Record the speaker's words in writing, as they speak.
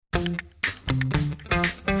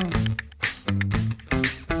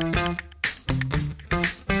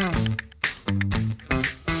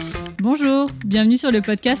Bonjour, bienvenue sur le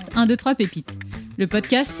podcast 1, 2, 3 Pépites, le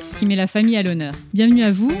podcast qui met la famille à l'honneur. Bienvenue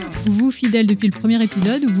à vous, vous fidèles depuis le premier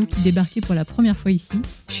épisode ou vous qui débarquez pour la première fois ici.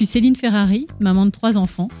 Je suis Céline Ferrari, maman de 3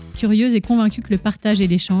 enfants, curieuse et convaincue que le partage et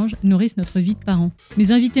l'échange nourrissent notre vie de parents.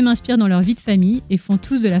 Mes invités m'inspirent dans leur vie de famille et font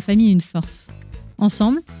tous de la famille une force.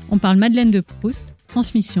 Ensemble, on parle Madeleine de Proust,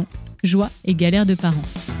 transmission, joie et galère de parents.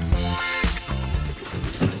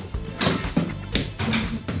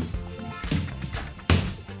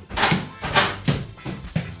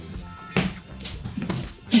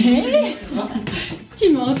 Hey,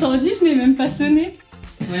 tu m'as entendu, je n'ai même pas sonné.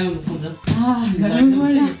 Ouais, on entend bien. Ah, bah me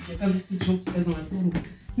voilà. Il n'y a pas beaucoup de gens qui passent dans la cour. Donc...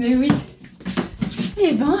 Mais oui.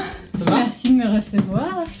 Eh ben, ça va ? Merci de me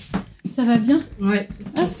recevoir. Ça va bien ? Ouais,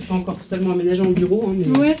 c'est pas encore totalement aménagé en bureau. Hein,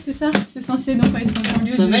 mais... Ouais, c'est ça. C'est censé donc être un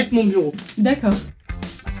lieu. Ça va être mon bureau. D'accord.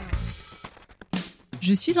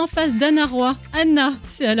 Je suis en face d'Anna Roy. Anna,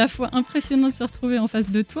 c'est à la fois impressionnant de se retrouver en face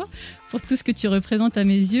de toi pour tout ce que tu représentes à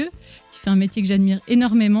mes yeux. Tu fais un métier que j'admire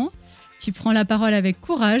énormément. Tu prends la parole avec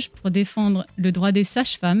courage pour défendre le droit des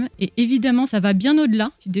sages-femmes. Et évidemment, ça va bien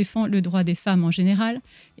au-delà. Tu défends le droit des femmes en général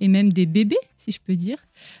et même des bébés, si je peux dire,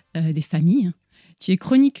 des familles. Tu es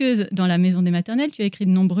chroniqueuse dans la Maison des Maternelles. Tu as écrit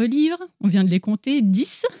de nombreux livres. On vient de les compter,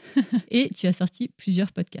 10. Et tu as sorti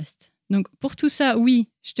plusieurs podcasts. Donc, pour tout ça, oui,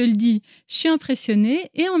 je te le dis, je suis impressionnée.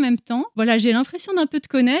 Et en même temps, voilà, j'ai l'impression d'un peu te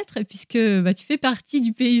connaître, puisque tu fais partie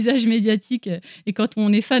du paysage médiatique. Et quand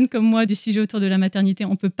on est fan comme moi du sujet autour de la maternité,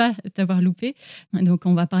 on ne peut pas t'avoir loupé. Donc,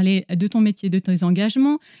 on va parler de ton métier, de tes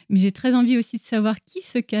engagements. Mais j'ai très envie aussi de savoir qui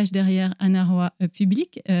se cache derrière Anna Roy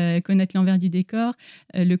public, connaître l'envers du décor,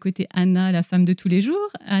 le côté Anna, la femme de tous les jours,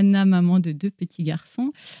 Anna, maman de 2 petits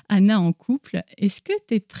garçons, Anna en couple. Est-ce que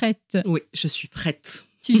tu es prête ? Oui, je suis prête.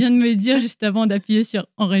 Tu viens de me dire, juste avant d'appuyer sur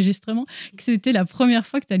enregistrement, que c'était la première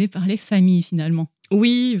fois que tu allais parler famille, finalement.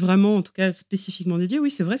 Oui, vraiment, en tout cas spécifiquement dédié.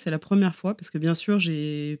 Oui, c'est vrai, c'est la première fois, parce que bien sûr,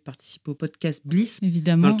 j'ai participé au podcast Bliss,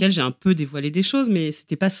 évidemment, dans lequel j'ai un peu dévoilé des choses, mais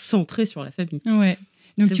c'était pas centré sur la famille. Ouais.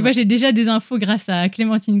 Donc, tu vois, j'ai déjà des infos grâce à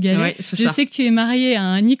Clémentine Gallet. Ouais, je sais que tu es mariée à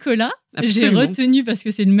un Nicolas. Absolument. J'ai retenu parce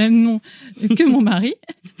que c'est le même nom que mon mari.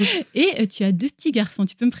 Et tu as 2 petits garçons.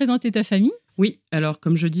 Tu peux me présenter ta famille ? Oui, alors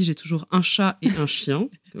comme je dis, j'ai toujours un chat et un chien,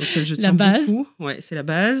 auquel je tiens la base. beaucoup. Ouais, c'est la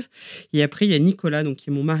base. Et après, il y a Nicolas, donc, qui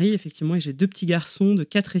est mon mari, effectivement, et j'ai 2 petits garçons de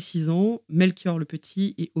 4 et 6 ans, Melchior le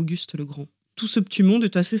petit et Auguste le grand. Tout ce petit monde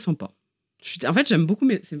est assez sympa. En fait, j'aime beaucoup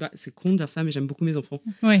c'est con de dire ça, mais j'aime beaucoup mes enfants.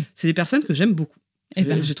 Ouais. C'est des personnes que j'aime beaucoup.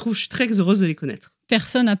 Je suis très heureuse de les connaître.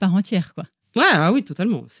 Personne à part entière, quoi. Ouais, ah oui,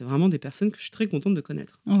 totalement. C'est vraiment des personnes que je suis très contente de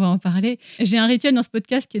connaître. On va en parler. J'ai un rituel dans ce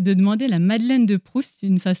podcast qui est de demander la Madeleine de Proust,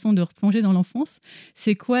 une façon de replonger dans l'enfance.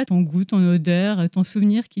 C'est quoi ton goût, ton odeur, ton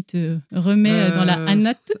souvenir qui te remet dans la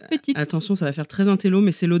Anna toute petite ? Attention, ça va faire très intello,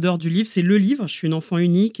 mais c'est l'odeur du livre. C'est le livre. Je suis une enfant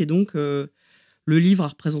unique et donc le livre a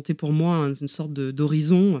représenté pour moi une sorte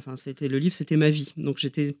d'horizon. Enfin, le livre, c'était ma vie. Donc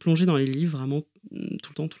j'étais plongée dans les livres vraiment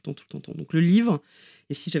tout le temps. Donc le livre.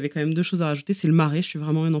 Et si j'avais quand même 2 choses à rajouter, c'est le Marais. Je suis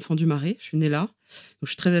vraiment un enfant du Marais. Je suis née là. Donc, je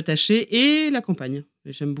suis très attachée. Et la campagne.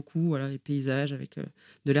 Et j'aime beaucoup les paysages avec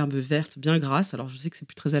de l'herbe verte bien grasse. Alors, je sais que c'est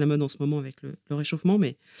plus très à la mode en ce moment avec le réchauffement.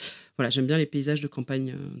 Mais voilà, j'aime bien les paysages de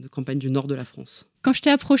campagne du nord de la France. Quand je t'ai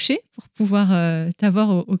approchée pour pouvoir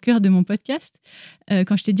t'avoir au cœur de mon podcast,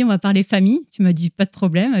 quand je t'ai dit on va parler famille, tu m'as dit pas de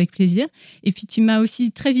problème, avec plaisir. Et puis, tu m'as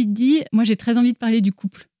aussi très vite dit, moi, j'ai très envie de parler du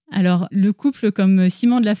couple. Alors, le couple comme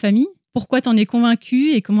ciment de la famille, pourquoi t'en es convaincue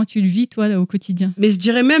et comment tu le vis, toi, au quotidien ? Mais je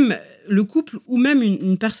dirais même le couple ou même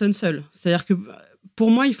une personne seule. C'est-à-dire que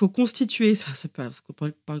pour moi, il faut constituer, ça c'est pas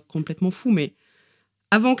complètement fou, mais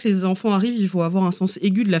avant que les enfants arrivent, il faut avoir un sens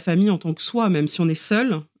aigu de la famille en tant que soi, même si on est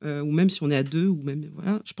seul, ou même si on est à 2, ou même,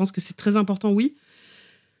 voilà. Je pense que c'est très important, oui,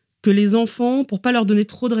 que les enfants, pour pas leur donner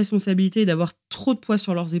trop de responsabilités et d'avoir trop de poids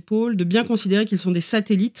sur leurs épaules, de bien considérer qu'ils sont des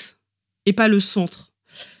satellites et pas le centre.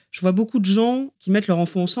 Je vois beaucoup de gens qui mettent leur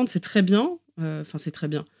enfant au centre, c'est très bien. C'est très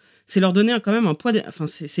bien. C'est leur donner quand même un poids...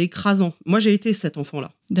 c'est écrasant. Moi, j'ai été cet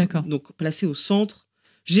enfant-là. D'accord. Donc, placé au centre.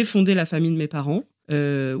 J'ai fondé la famille de mes parents.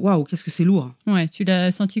 Waouh, qu'est-ce que c'est lourd. Ouais, tu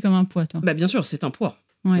l'as senti comme un poids, toi. Bien sûr, c'est un poids.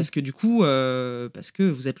 Ouais. Parce que du coup, parce que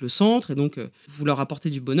vous êtes le centre et donc vous leur apportez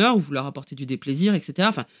du bonheur ou vous leur apportez du déplaisir, etc.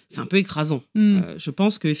 Enfin, c'est un peu écrasant. Je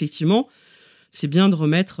pense qu'effectivement... c'est bien de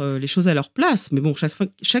remettre les choses à leur place. Mais bon,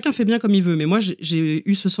 chacun fait bien comme il veut. Mais moi, j'ai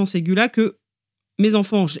eu ce sens aigu-là que mes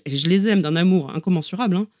enfants, je les aime d'un amour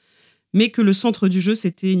incommensurable, hein, mais que le centre du jeu,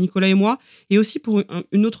 c'était Nicolas et moi. Et aussi pour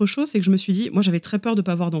une autre chose, c'est que je me suis dit, moi, j'avais très peur de ne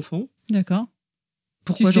pas avoir d'enfants. D'accord.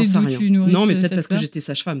 Pourquoi, Tu sais j'en sais d'où rien. tu nourris Non, mais peut-être cette parce que peur? j'étais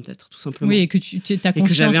sage-femme, peut-être, tout simplement. Oui, et que tu as que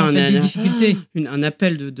conscience j'avais en fait, des difficultés. un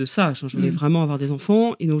appel de ça. Je voulais vraiment avoir des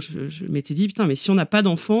enfants. Et donc, je m'étais dit, putain, mais si on n'a pas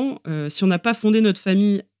d'enfants, si on n'a pas fondé notre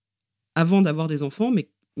famille avant d'avoir des enfants, mais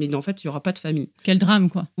en fait, il n'y aura pas de famille. Quel drame,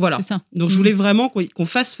 quoi. Voilà. C'est ça. Donc, je voulais vraiment qu'on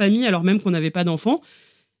fasse famille alors même qu'on n'avait pas d'enfants.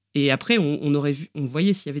 Et après, on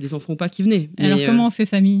voyait s'il y avait des enfants ou pas qui venaient. Alors, comment on fait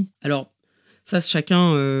famille? Alors, ça,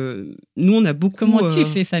 chacun... nous, on a beaucoup... Comment tu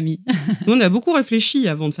fais famille? Nous, on a beaucoup réfléchi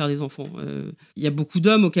avant de faire des enfants. Il y a beaucoup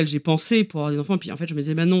d'hommes auxquels j'ai pensé pour avoir des enfants. Et puis, en fait, je me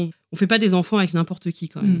disais, non, on fait pas des enfants avec n'importe qui,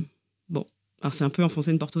 quand même. Bon, alors c'est un peu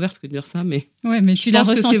enfoncer une porte ouverte que de dire ça, mais... Ouais, mais tu l'as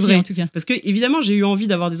ressenti, vrai. En tout cas. Parce que, évidemment, j'ai eu envie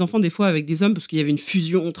d'avoir des enfants, des fois, avec des hommes, parce qu'il y avait une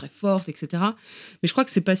fusion très forte, etc. Mais je crois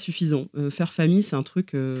que c'est pas suffisant. Faire famille, c'est un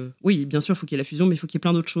truc... Oui, bien sûr, il faut qu'il y ait la fusion, mais il faut qu'il y ait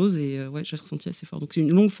plein d'autres choses. Et ouais, j'ai ressenti assez fort. Donc, c'est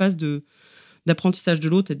une longue phase d'apprentissage de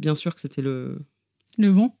l'autre, et bien sûr que c'était le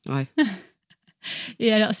bon. Ouais.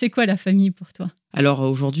 Et alors, c'est quoi la famille pour toi? Alors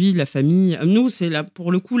aujourd'hui, la famille, nous,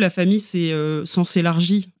 pour le coup, la famille, c'est sens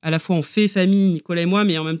élargi. À la fois, on fait famille, Nicolas et moi,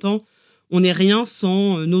 mais en même temps, on n'est rien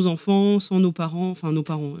sans nos enfants, sans nos parents. Enfin, nos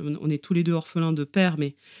parents, on est tous les deux orphelins de père,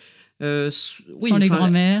 mais sans les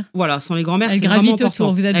grands-mères. Voilà, sans les grands-mères, c'est vraiment gravitent important.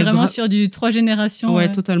 autour. Vous êtes vraiment sur du 3 générations. Ouais,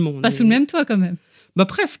 totalement. Pas sous le même toit, quand même. Bah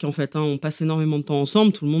presque, en fait. On passe énormément de temps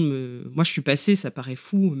ensemble. Tout le monde Moi, je suis passée, ça paraît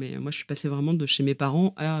fou, mais moi, je suis passée vraiment de chez mes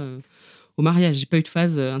parents au mariage. J'ai pas eu de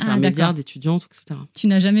phase intermédiaire d'étudiante, etc. Tu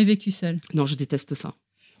n'as jamais vécu seule? Non, je déteste ça.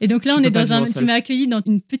 Et donc là, on est tu m'as accueillie dans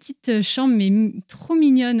une petite chambre, mais trop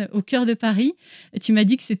mignonne, au cœur de Paris. Et tu m'as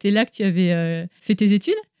dit que c'était là que tu avais fait tes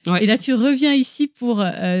études. Ouais. Et là, tu reviens ici pour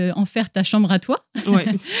en faire ta chambre à toi, ouais.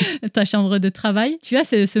 ta chambre de travail. Tu as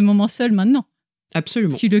ce moment seul maintenant.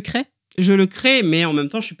 Absolument. Tu le crées? Je le crée, mais en même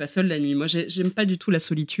temps, je suis pas seule la nuit. Moi, j'aime pas du tout la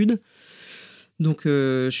solitude. Donc,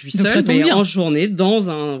 je suis seule, mais en journée, dans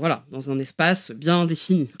un espace bien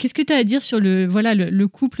défini. Qu'est-ce que tu as à dire sur le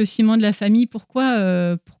couple, le ciment de la famille?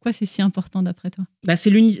 Pourquoi c'est si important d'après toi?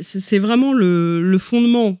 C'est vraiment le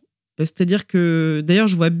fondement. C'est-à-dire que, d'ailleurs,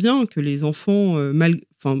 je vois bien que les enfants,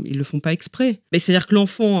 ils le font pas exprès. Mais c'est-à-dire que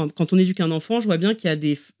l'enfant, quand on éduque un enfant, je vois bien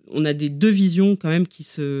on a des deux visions quand même qui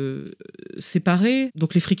se séparent.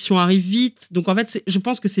 Donc, les frictions arrivent vite. Donc, en fait, je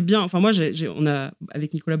pense que c'est bien. Enfin, moi, on a,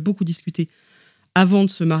 avec Nicolas, beaucoup discuté avant de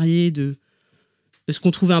se marier, de ce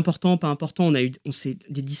qu'on trouvait important, pas important. On s'est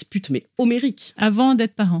des disputes, mais homériques. Avant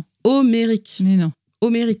d'être parents. Homériques. Mais non.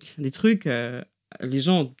 Homériques. Des trucs... les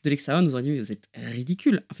gens de l'extérieur nous ont dit, mais vous êtes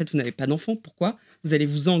ridicules. En fait, vous n'avez pas d'enfant. Pourquoi vous allez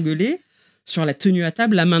vous engueuler sur la tenue à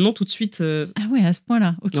table, là, maintenant, tout de suite Ah ouais, à ce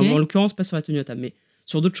point-là. Ok. Non, en l'occurrence, pas sur la tenue à table, mais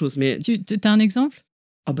sur d'autres choses. Mais... Tu as un exemple?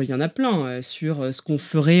 Ah bah, y en a plein sur ce qu'on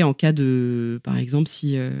ferait en cas de, par exemple,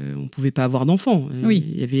 si on pouvait pas avoir d'enfant. Oui.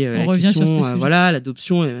 Il y avait on la revient question, sur ce sujet.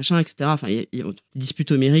 l'adoption, les machins, etc. Enfin, il y a des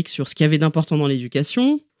disputes homériques sur ce qu'il y avait d'important dans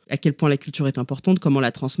l'éducation, à quel point la culture est importante, comment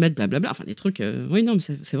la transmettre, blablabla. Enfin, des trucs. Oui, non, mais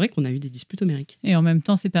c'est vrai qu'on a eu des disputes homériques. Et en même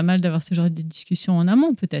temps, c'est pas mal d'avoir ce genre de discussion en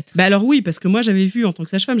amont, peut-être. Bah alors oui, parce que moi, j'avais vu en tant que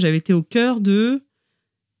sage-femme, j'avais été au cœur de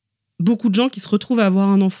beaucoup de gens qui se retrouvent à avoir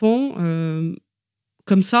un enfant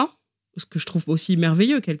comme ça, ce que je trouve aussi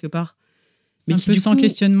merveilleux quelque part. Mais qui, peu sans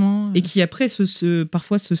questionnement. Et qui après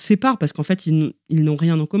parfois se séparent parce qu'en fait ils n'ont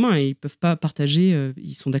rien en commun et ils peuvent pas partager,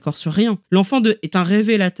 ils sont d'accord sur rien. L'enfant est un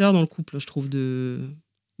révélateur dans le couple, je trouve, de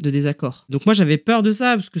désaccord. Donc moi j'avais peur de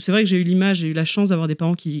ça parce que c'est vrai que j'ai eu la chance d'avoir des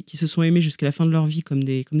parents qui se sont aimés jusqu'à la fin de leur vie comme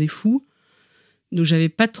des fous. Donc j'avais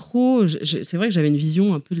pas trop, c'est vrai que j'avais une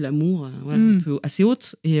vision un peu de l'amour un peu assez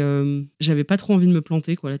haute et j'avais pas trop envie de me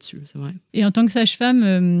planter là-dessus, c'est vrai. Et en tant que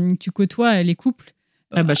sage-femme, tu côtoies les couples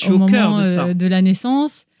je suis au cœur de ça. De la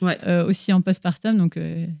naissance, ouais. Aussi en postpartum, donc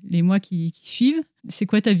les mois qui suivent. C'est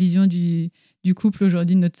quoi ta vision du couple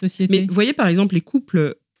aujourd'hui de notre société? Mais vous voyez par exemple les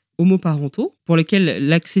couples homoparentaux pour lesquels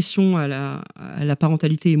l'accession à la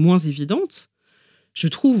parentalité est moins évidente, je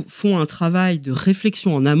trouve font un travail de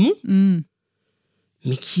réflexion en amont.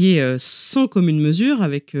 Mais qui est sans commune mesure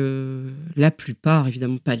avec la plupart,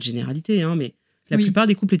 évidemment pas de généralité, mais la plupart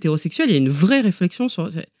des couples hétérosexuels, il y a une vraie réflexion sur...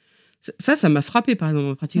 Ça m'a frappé, par exemple,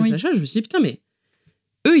 en pratique de sage-femme. Je me suis dit, putain, mais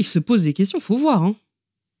eux, ils se posent des questions, il faut voir.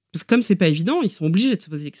 Parce que comme c'est pas évident, ils sont obligés de se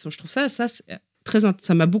poser des questions. Je trouve ça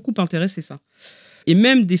ça m'a beaucoup intéressé, ça. Et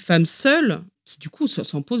même des femmes seules, qui du coup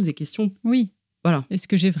s'en posent des questions. Oui. Voilà. Est-ce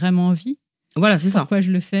que j'ai vraiment envie? Voilà, c'est ça. Pourquoi je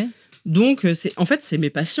le fais? Donc, c'est mes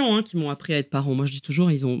patients qui m'ont appris à être parents. Moi, je dis toujours,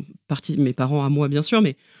 ils ont parti mes parents à moi, bien sûr,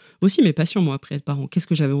 mais aussi mes patients m'ont appris à être parents. Qu'est-ce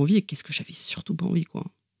que j'avais envie et qu'est-ce que j'avais surtout pas envie, quoi.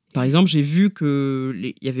 Par exemple, j'ai vu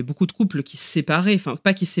qu'il y avait beaucoup de couples qui se séparaient, enfin,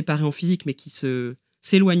 pas qui se séparaient en physique, mais qui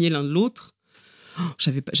s'éloignaient l'un de l'autre.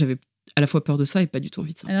 à la fois peur de ça et pas du tout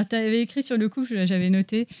envie de ça. Alors, tu avais écrit sur le couple, j'avais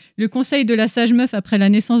noté, le conseil de la sage meuf après la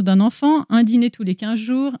naissance d'un enfant, un dîner tous les 15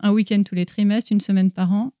 jours, un week-end tous les trimestres, une semaine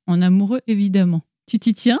par an, en amoureux évidemment. Tu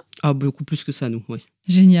t'y tiens ? Ah, beaucoup plus que ça, nous, oui.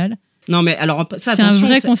 Génial. Non, mais alors, ça, c'est attention, un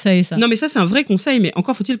vrai conseil, ça. Non, mais ça, c'est un vrai conseil, mais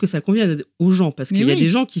encore faut-il que ça convienne aux gens, parce qu'il y a des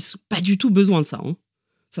gens qui n'ont pas du tout besoin de ça. Hein.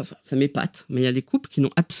 Ça m'épate, mais il y a des couples qui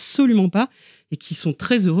n'ont absolument pas et qui sont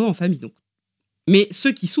très heureux en famille. Donc. Mais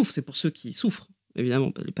ceux qui souffrent, c'est pour ceux qui souffrent.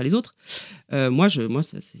 Évidemment, pas les autres. Moi,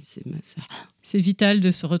 ça, c'est vital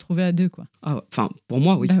de se retrouver à deux, quoi. Enfin, pour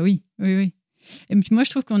moi, oui. Bah oui. Et puis moi,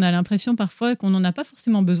 je trouve qu'on a l'impression parfois qu'on n'en a pas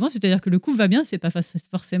forcément besoin. C'est-à-dire que le couple va bien, c'est pas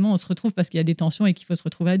forcément on se retrouve parce qu'il y a des tensions et qu'il faut se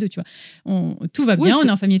retrouver à deux, tu vois. Tout va bien, on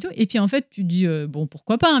est en famille et tout. Et puis en fait, tu te dis, bon,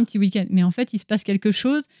 pourquoi pas un petit week-end ? Mais en fait, il se passe quelque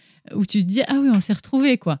chose où tu te dis, ah oui, on s'est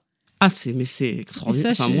retrouvés, quoi. Ah, c'est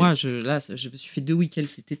extraordinaire. Enfin, moi, je me suis fait 2 week-ends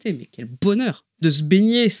cet été, mais quel bonheur de se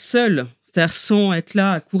baigner seul, c'est-à-dire sans être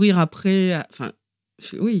là à courir après. Enfin,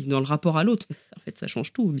 oui, dans le rapport à l'autre. En fait, ça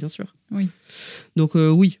change tout, bien sûr. Oui. Donc,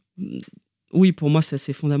 oui, pour moi, ça,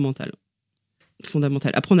 c'est fondamental.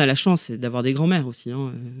 Après, on a la chance d'avoir des grands-mères aussi.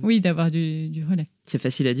 Hein. Oui, d'avoir du relais. C'est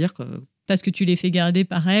facile à dire, quoi. Parce que tu les fais garder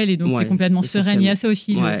par elle et donc tu es complètement sereine. Il y a ça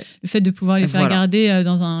aussi, le fait de pouvoir les faire garder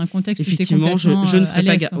dans un contexte où tu es complètement je ne ferai à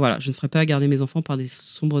l'aise, je ne ferai pas garder mes enfants par des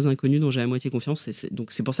sombres inconnus dont j'ai à moitié confiance.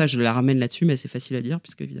 Donc c'est pour ça que je la ramène là-dessus, mais c'est facile à dire,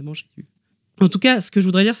 puisque évidemment j'ai eu... En tout cas, ce que je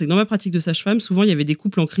voudrais dire, c'est que dans ma pratique de sage-femme, souvent il y avait des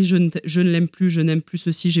couples en crise, je ne l'aime plus, je n'aime plus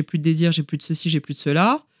ceci, j'ai plus de désir, j'ai plus de ceci, j'ai plus de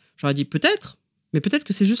cela. J'aurais dit peut-être, mais peut-être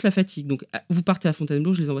que c'est juste la fatigue. Donc vous partez à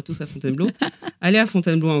Fontainebleau, je les envoie tous à Fontainebleau. Allez à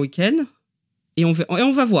Fontainebleau un week-end et on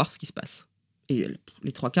va voir ce qui se passe. Et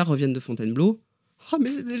les 3/4 reviennent de Fontainebleau. Oh, mais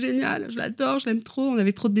c'était génial, je l'adore, je l'aime trop, on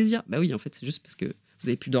avait trop de désir. Bah oui, en fait, c'est juste parce que vous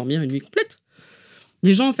avez pu dormir une nuit complète.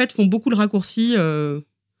 Les gens, en fait, font beaucoup le raccourci.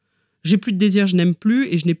 J'ai plus de désir, je n'aime plus,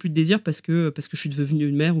 et je n'ai plus de désir parce que je suis devenue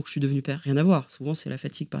une mère ou que je suis devenue père. Rien à voir. Souvent, c'est la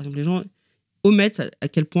fatigue. Par exemple, les gens omettent à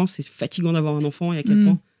quel point c'est fatigant d'avoir un enfant et à quel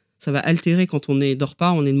point ça va altérer quand on ne dort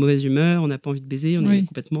pas, on est de mauvaise humeur, on n'a pas envie de baiser, on est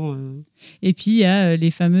complètement... Et puis, il y a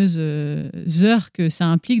les fameuses heures que ça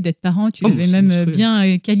implique d'être parent. Tu l'avais même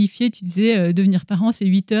bien qualifié. Tu disais, devenir parent, c'est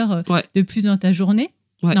 8 heures de plus dans ta journée.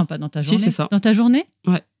 Ouais. Non, pas dans ta journée. Si, c'est ça. Dans ta journée ?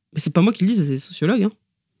 Ouais. Mais c'est pas moi qui le dis, c'est les sociologues.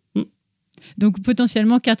 Hein. Donc,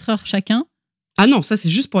 potentiellement 4 heures chacun. Ah non, ça, c'est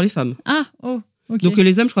juste pour les femmes. Ah, oh. Okay. Donc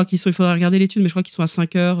les hommes, je crois il faudrait regarder l'étude, mais je crois qu'ils sont à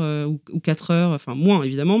 5 heures ou 4 heures, enfin moins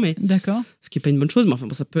évidemment, mais d'accord. Ce qui n'est pas une bonne chose, mais enfin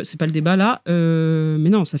bon, c'est pas le débat là. Mais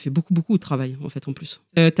non, ça fait beaucoup de travail en fait en plus.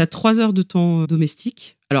 T'as 3 heures de temps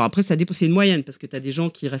domestique. Alors après, ça dépend, c'est une moyenne parce que t'as des gens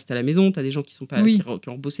qui restent à la maison, t'as des gens qui sont pas qui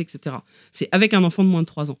ont bossé, etc. C'est avec un enfant de moins de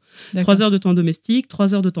 3 ans. D'accord. 3 heures de temps domestique,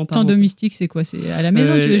 3 heures de temps parental. Temps domestique, c'est quoi ? C'est à la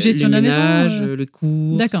maison, tu veux gestion de la ménage, maison le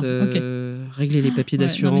courses, d'accord, régler les papiers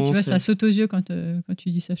d'assurance. Non, mais tu vois, ça saute aux yeux quand tu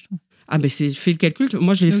dis ça, je trouve. Ah ben fais le calcul,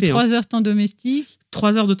 moi je l'ai fait. 3 heures de temps domestique.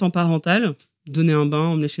 3 heures de temps parental, donner un bain,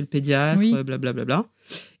 emmener chez le pédiatre, blablabla.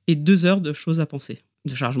 Et 2 heures de choses à penser,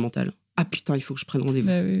 de charge mentale. Ah putain, il faut que je prenne rendez-vous.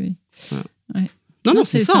 Bah, oui. Voilà. Ouais. Non,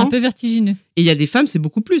 c'est ça. C'est un peu vertigineux. Et il y a des femmes, c'est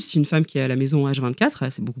beaucoup plus. Si une femme qui est à la maison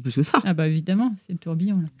H24, c'est beaucoup plus que ça. Ah bah évidemment, c'est le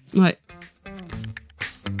tourbillon. Là. Ouais.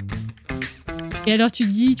 Et alors, tu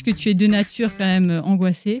dis que tu es de nature quand même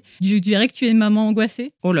angoissée. Je dirais que tu es maman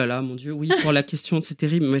angoissée ? Oh là là, mon Dieu, oui, pour la question, c'est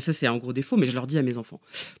terrible. Mais ça, c'est un gros défaut, mais je leur dis à mes enfants.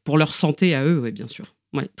 Pour leur santé à eux, oui, bien sûr.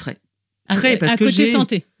 Ouais, très. Parce que côté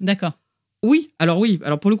santé, d'accord. Oui.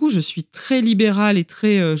 Alors pour le coup, je suis très libérale et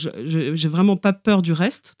très... j'ai vraiment pas peur du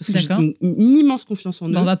reste, parce que j'ai une immense confiance en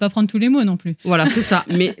eux. On va pas prendre tous les mots non plus. Voilà, c'est ça.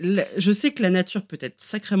 Mais je sais que la nature peut être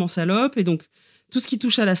sacrément salope, et donc... Tout ce qui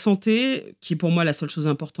touche à la santé, qui est pour moi la seule chose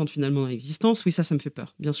importante finalement dans l'existence, oui, ça me fait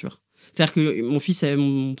peur, bien sûr. C'est-à-dire que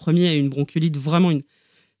mon premier a eu une bronchiolite, vraiment une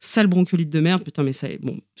sale bronchiolite de merde. Putain, mais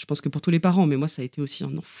je pense que pour tous les parents, mais moi, ça a été aussi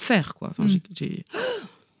un enfer, quoi. Enfin,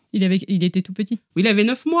 Il était tout petit. Oui, il avait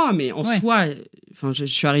 9 mois, mais en soi, je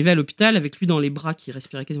suis arrivée à l'hôpital avec lui dans les bras qui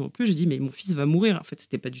respirait quasiment plus. J'ai dit, mais mon fils va mourir. En fait,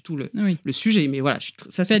 c'était pas du tout le sujet, mais voilà,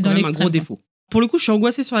 ça, c'est quand même un gros défaut. Pour le coup, je suis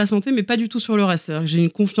angoissée sur la santé, mais pas du tout sur le reste. J'ai une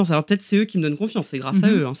confiance. Alors peut-être c'est eux qui me donnent confiance, c'est grâce à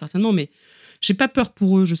eux, hein, certainement, mais j'ai pas peur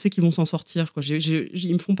pour eux. Je sais qu'ils vont s'en sortir.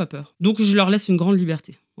 Ils me font pas peur. Donc je leur laisse une grande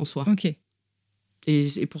liberté en soi. Ok.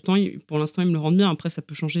 Et pourtant, pour l'instant, ils me le rendent bien. Après, ça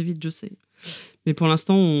peut changer vite, je sais. Mais pour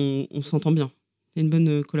l'instant, on s'entend bien. Il y a une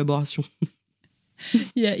bonne collaboration.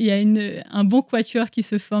 Il y a un bon quatuor qui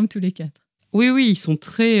se forme tous les 4. Oui, ils sont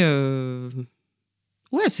très...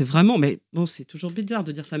 Ouais, c'est vraiment... Mais bon, c'est toujours bizarre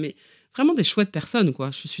de dire ça, mais vraiment des chouettes personnes,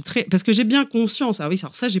 quoi. Je suis très... Parce que j'ai bien conscience...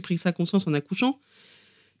 Alors ça, j'ai pris ça conscience en accouchant.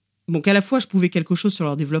 Donc, à la fois, je pouvais quelque chose sur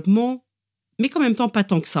leur développement, mais qu'en même temps, pas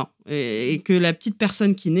tant que ça. Et que la petite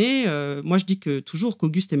personne qui naît... moi, je dis toujours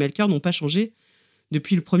qu'Auguste et Melchior n'ont pas changé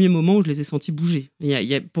depuis le premier moment où je les ai sentis bouger. Il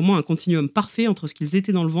y a pour moi un continuum parfait entre ce qu'ils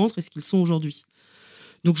étaient dans le ventre et ce qu'ils sont aujourd'hui.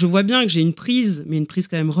 Donc je vois bien que j'ai une prise, mais une prise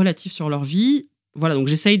quand même relative sur leur vie. Voilà, donc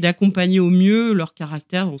j'essaye d'accompagner au mieux leur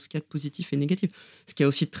caractère dans ce qu'il y a de positif et négatif. Ce qui est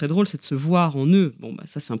aussi très drôle, c'est de se voir en eux. Bon,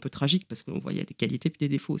 ça c'est un peu tragique parce qu'on voit il y a des qualités et des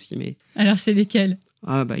défauts aussi. Mais... Alors c'est lesquels ?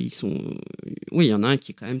 ils sont... Oui, il y en a un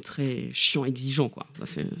qui est quand même très chiant, exigeant, quoi. Ça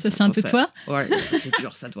c'est un peu toi ? Ouais, ça, c'est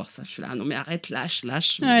dur, ça de voir ça. Je suis là, non mais arrête, lâche.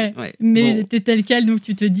 Ouais. Mais t'es tel quel, donc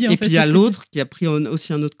tu te dis... Et puis il y a l'autre qui a pris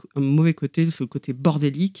aussi un mauvais côté, c'est le côté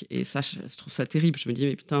bordélique. Et ça, je trouve ça terrible. Je me dis,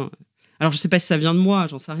 mais putain... Alors je sais pas si ça vient de moi,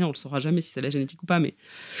 j'en sais rien, on le saura jamais si c'est la génétique ou pas, mais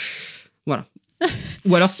voilà.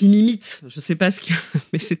 Ou alors s'ils m'imitent, je sais pas ce qu'il y a,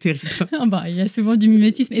 mais c'est terrible. Il y a souvent du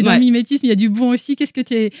mimétisme. Et dans le mimétisme, il y a du bon aussi. Qu'est-ce que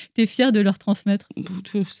tu es fier de leur transmettre ?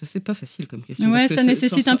 Ça, c'est pas facile comme question. Ouais, ça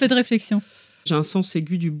nécessite un peu de réflexion. J'ai un sens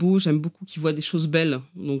aigu du beau, j'aime beaucoup qu'ils voient des choses belles.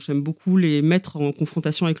 Donc j'aime beaucoup les mettre en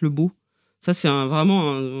confrontation avec le beau. Ça, c'est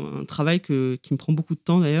vraiment un travail qui me prend beaucoup de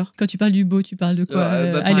temps, d'ailleurs. Quand tu parles du beau, tu parles de quoi ?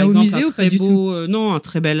 Aller au musée ou pas du tout ? Non, un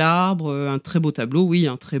très bel arbre, un très beau tableau, oui,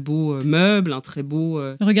 un très beau meuble, un très beau...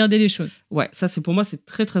 Regarder les choses. Ouais, ça, pour moi, c'est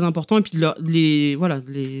très, très important. Et puis,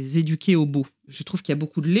 les éduquer au beau. Je trouve qu'il y a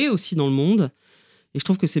beaucoup de laid aussi dans le monde. Et je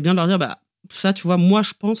trouve que c'est bien de leur dire, ça, tu vois, moi,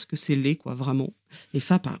 je pense que c'est laid, quoi, vraiment. Et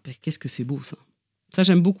ça, qu'est-ce que c'est beau, ça. Ça,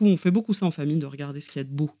 j'aime beaucoup. On fait beaucoup ça en famille, de regarder ce qu'il y a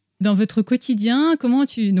de beau. Dans votre quotidien,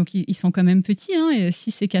 donc ils sont quand même petits,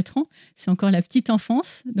 6 et 4 ans, c'est encore la petite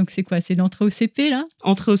enfance. Donc c'est quoi ? C'est l'entrée au CP, là ?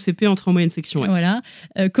 Entrée au CP, entrée en moyenne section, ouais. Voilà.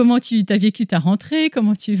 Comment tu as vécu ta rentrée ?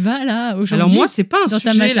 Comment tu vas, là, aujourd'hui ? Alors moi, c'est pas un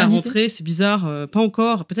sujet, la rentrée, c'est bizarre. Pas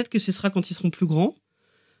encore. Peut-être que ce sera quand ils seront plus grands.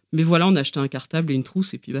 Mais voilà, on a acheté un cartable et une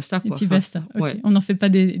trousse et puis basta, quoi. Et puis basta, okay. Ouais. On n'en fait pas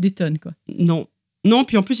des tonnes, quoi. Non,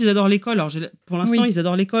 puis en plus, ils adorent l'école. Alors, pour l'instant, ils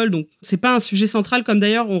adorent l'école. Donc, c'est pas un sujet central. Comme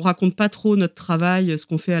d'ailleurs, on raconte pas trop notre travail, ce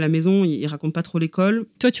qu'on fait à la maison. Ils racontent pas trop l'école.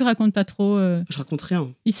 Toi, tu racontes pas trop Je raconte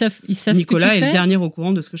rien. Ils savent Nicolas ce que tu fais. est le dernier au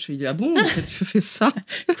courant de ce que je fais. Il dit, ah bon, tu fais ça ?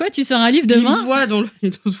 Quoi, tu sors un livre demain ? Il me voit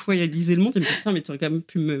l'autre fois, il a lisé Le Monde. Il me dit, putain, mais tu aurais quand même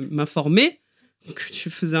pu m'informer que tu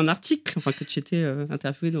faisais un article, enfin que tu étais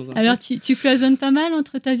interviewé dans un... Alors, tu cloisonnes pas mal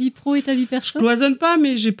entre ta vie pro et ta vie perso ? Je cloisonne pas,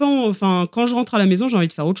 mais j'ai pas... quand je rentre à la maison, j'ai envie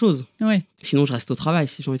de faire autre chose. Ouais. Sinon, je reste au travail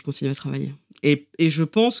si j'ai envie de continuer à travailler. Et je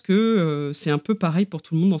pense que c'est un peu pareil pour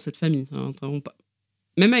tout le monde dans cette famille.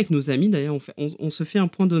 Même avec nos amis, d'ailleurs, on se fait un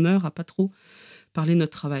point d'honneur à pas trop parler de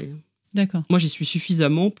notre travail. D'accord. Moi, j'y suis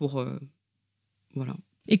suffisamment pour... voilà.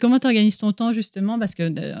 Et comment tu organises ton temps, justement ? Parce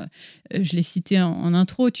que je l'ai cité en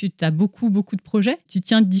intro, tu as beaucoup de projets. Tu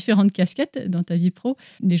tiens différentes casquettes dans ta vie pro.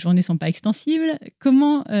 Les journées ne sont pas extensibles.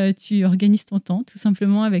 Comment tu organises ton temps, tout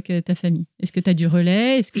simplement, avec ta famille ? Est-ce que tu as du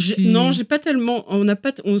relais ? Non, j'ai pas tellement...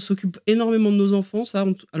 On s'occupe énormément de nos enfants. Ça,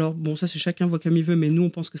 alors, bon, ça, c'est chacun voit comme il veut, mais nous,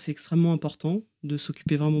 on pense que c'est extrêmement important de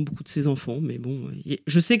s'occuper vraiment beaucoup de ses enfants. Mais bon,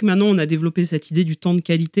 je sais que maintenant, on a développé cette idée du temps de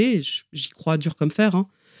qualité. J'y crois dur comme fer, hein.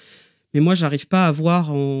 Mais moi, j'arrive pas à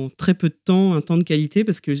avoir en très peu de temps un temps de qualité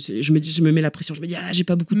parce que je me mets la pression. Je me dis, j'ai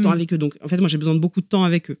pas beaucoup de temps avec eux. Donc, en fait, moi, j'ai besoin de beaucoup de temps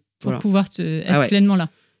avec eux. Pour pouvoir être pleinement là.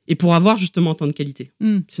 Et pour avoir justement un temps de qualité.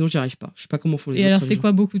 Sinon, j'y arrive pas. Je sais pas comment font les autres. Et alors, c'est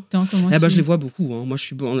quoi beaucoup de temps ? Je les vois beaucoup. Hein. Moi, je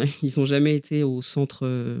suis bon. Ils ont jamais été au centre.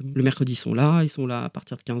 Le mercredi, ils sont là à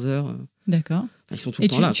partir de 15h. D'accord. Ils sont tout le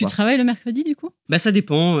temps là. Et tu travailles le mercredi, du coup ? Ça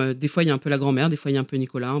dépend. Des fois, il y a un peu la grand-mère. Des fois, il y a un peu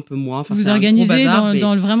Nicolas, un peu moi. Enfin, vous organisez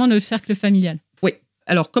dans vraiment le cercle familial ? Oui.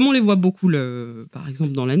 Alors, comme on les voit beaucoup, par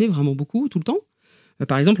exemple, dans l'année, vraiment beaucoup, tout le temps,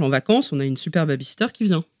 par exemple, en vacances, on a une super babysitter qui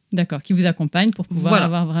vient. D'accord, qui vous accompagne pour pouvoir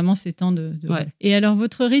avoir vraiment ces temps de... Ouais. Et alors,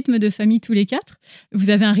 votre rythme de famille tous les 4, vous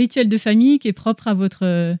avez un rituel de famille qui est propre à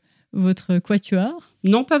votre quatuor ?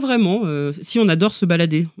 Non, pas vraiment. Si, on adore se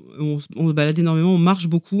balader. On se balade énormément, on marche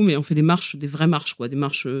beaucoup, mais on fait des vraies marches, quoi, des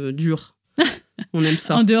marches dures. On aime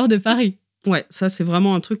ça. En dehors de Paris ? Ouais, ça, c'est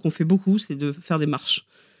vraiment un truc qu'on fait beaucoup, c'est de faire des marches.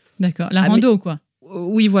 D'accord, la rando, quoi.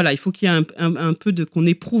 Oui, voilà, il faut qu'il y ait un peu qu'on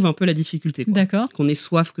éprouve un peu la difficulté. Quoi. D'accord. Qu'on ait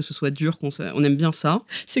soif, que ce soit dur, on aime bien ça.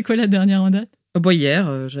 C'est quoi la dernière en date ? Hier,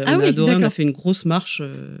 on a adoré, on a fait une grosse marche.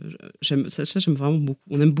 J'aime vraiment beaucoup.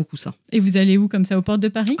 On aime beaucoup ça. Et vous allez où, comme ça, aux portes de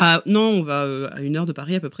Paris ? Non, on va à 1 heure de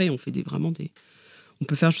Paris à peu près. Et on fait on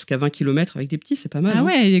peut faire jusqu'à 20 km avec des petits, c'est pas mal. Ah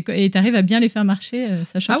ouais, et t'arrives à bien les faire marcher,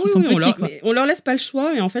 sachant qu'ils sont petits, quoi. On leur laisse pas le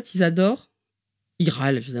choix, et en fait, ils adorent. Ils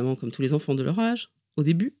râlent, évidemment, comme tous les enfants de leur âge. Au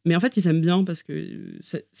début, mais en fait ils aiment bien parce que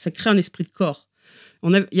ça crée un esprit de corps.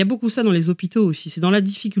 Il y a beaucoup ça dans les hôpitaux aussi, c'est dans la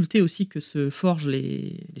difficulté aussi que se forgent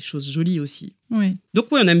les choses jolies aussi. Oui. Donc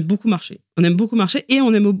oui, on aime beaucoup marcher et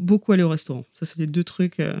on aime beaucoup aller au restaurant. Ça, c'est les 2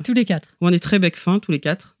 trucs. Tous les 4. On est très bec-fin tous les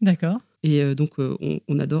 4. D'accord. Et donc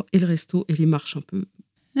on adore et le resto et les marches un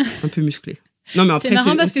peu musclées. Non, mais après, c'est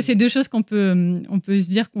marrant parce que c'est 2 choses on peut se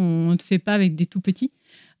dire qu'on ne fait pas avec des tout petits.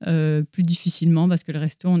 plus difficilement parce que le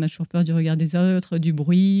resto, on a toujours peur du regard des autres, du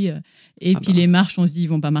bruit. Et puis les marches, on se dit, ils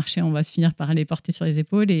vont pas marcher, on va se finir par les porter sur les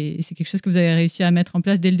épaules. Et c'est quelque chose que vous avez réussi à mettre en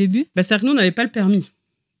place dès le début? C'est-à-dire que nous, on n'avait pas le permis.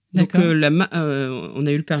 Donc, D'accord. on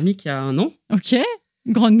a eu le permis qu'il y a 1 an. Ok,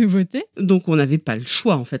 grande nouveauté. Donc, on n'avait pas le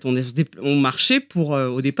choix, en fait. On marchait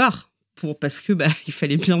au départ, parce que il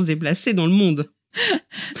fallait bien se déplacer dans le monde.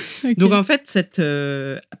 Okay. Donc, en fait,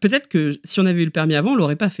 peut-être que si on avait eu le permis avant, on ne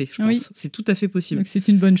l'aurait pas fait, je pense. Oui. C'est tout à fait possible. Donc, c'est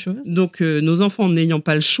une bonne chose. Donc, nos enfants n'ayant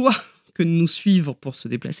pas le choix que de nous suivre pour se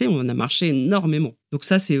déplacer, on a marché énormément. Donc,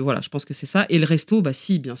 ça, je pense que c'est ça. Et le resto,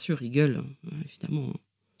 si, bien sûr, ils gueulent, évidemment.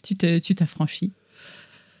 Tu t'affranchis.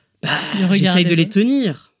 J'essaye de les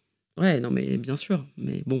tenir. Ouais, non, mais bien sûr.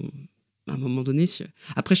 Mais bon, à un moment donné...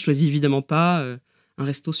 Après, je choisis évidemment pas un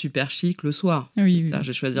resto super chic le soir. Oui, je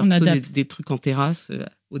vais choisir plutôt des trucs en terrasse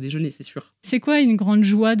au déjeuner, c'est sûr. C'est quoi une grande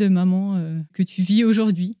joie de maman que tu vis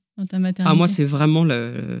aujourd'hui dans ta maternité? Moi, c'est vraiment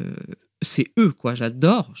c'est eux, quoi.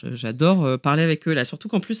 J'adore parler avec eux, là. Surtout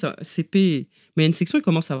qu'en plus, CP, mais il y a une section, ils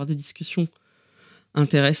commencent à avoir des discussions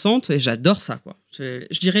intéressantes et j'adore ça, quoi.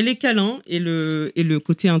 Je dirais les câlins et le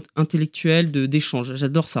côté intellectuel d'échange.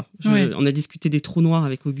 J'adore ça. On a discuté des trous noirs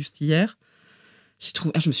avec Auguste hier.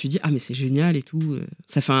 Je me suis dit, mais c'est génial et tout.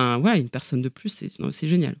 Ça fait une personne de plus, c'est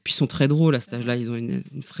génial. Puis ils sont très drôles à cet âge-là. Ils ont une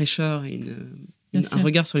fraîcheur et un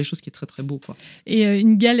regard sur les choses qui est très, très beau, quoi. Et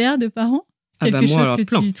une galère de parents? Quelque chose que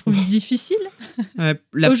tu trouves difficile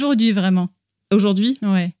aujourd'hui, vraiment? Aujourd'hui,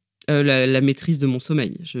 ouais. La maîtrise de mon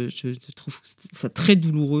sommeil. Je trouve ça très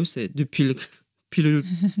douloureux. C'est depuis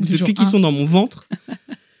qu'ils sont dans mon ventre.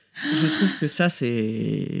 Je trouve que ça,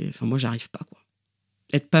 c'est... moi, j'arrive pas, quoi.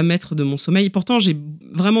 Être pas maître de mon sommeil. Et pourtant, j'ai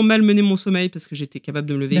vraiment malmené mon sommeil parce que j'étais capable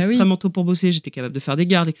de me lever extrêmement tôt pour bosser, j'étais capable de faire des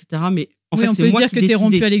gardes, etc. Mais en fait, c'est moi qui décidais. On peut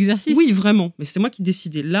dire que t'es rompu à l'exercice. Oui, vraiment. Mais c'est moi qui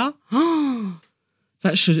décidais. Là,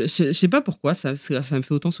 je sais pas pourquoi ça me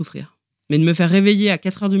fait autant souffrir. Mais de me faire réveiller à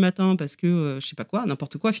 4h du matin parce que, je sais pas quoi,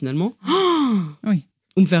 n'importe quoi finalement. Oui.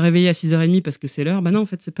 Ou me faire réveiller à 6h30 parce que c'est l'heure. Non, en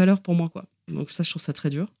fait, c'est pas l'heure pour moi, quoi. Donc ça, je trouve ça très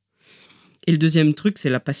dur. Et le deuxième truc, c'est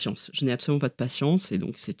la patience. Je n'ai absolument pas de patience. Et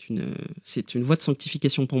donc, c'est une voie de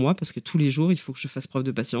sanctification pour moi parce que tous les jours, il faut que je fasse preuve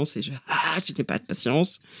de patience. Et je n'ai pas de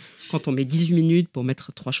patience. Quand on met 18 minutes pour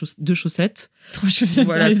mettre 2 chaussettes. 3 chaussettes,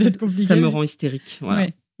 voilà, ça me rend hystérique. Voilà.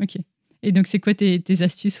 Ouais, ok. Et donc, c'est quoi tes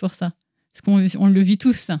astuces pour ça? Parce qu'on le vit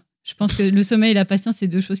tous, ça. Je pense que le sommeil et la patience, c'est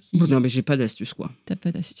 2 choses qui... Non, mais j'ai pas d'astuce, quoi. T'as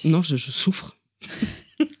pas d'astuce? Non, je souffre.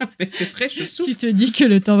 Mais c'est vrai, je souffre. Tu te dis que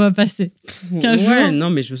le temps va passer. Qu'un jour...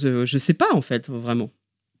 non, mais je sais pas, en fait, vraiment,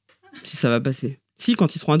 si ça va passer. Si,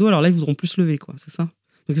 quand ils seront ados, alors là, ils voudront plus se lever, quoi, c'est ça. Donc,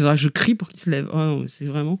 il faudra que je crie pour qu'ils se lèvent. Oh, non, c'est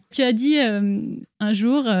vraiment... Tu as dit un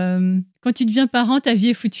jour, quand tu deviens parent, ta vie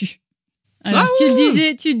est foutue. Alors, tu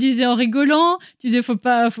le disais en rigolant, tu disais faut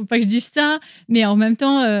pas que je dise ça, mais en même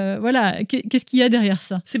temps, voilà, qu'est-ce qu'il y a derrière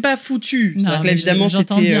ça? C'est pas foutu. Non, là, évidemment, en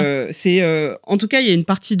tout cas, il y a une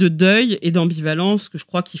partie de deuil et d'ambivalence que je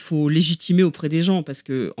crois qu'il faut légitimer auprès des gens, parce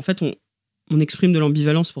que en fait, on exprime de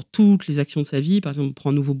l'ambivalence pour toutes les actions de sa vie. Par exemple, on prend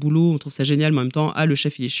un nouveau boulot, on trouve ça génial, mais en même temps, le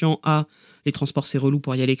chef il est chiant, les transports c'est relou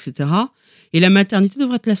pour y aller, etc. Et la maternité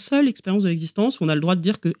devrait être la seule expérience de l'existence où on a le droit de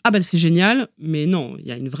dire que c'est génial, mais non, il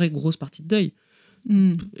y a une vraie grosse partie de deuil.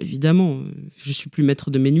 Évidemment, je suis plus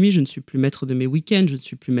maître de mes nuits, je ne suis plus maître de mes week-ends, je ne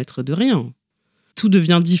suis plus maître de rien. Tout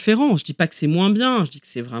devient différent. Je dis pas que c'est moins bien, je dis que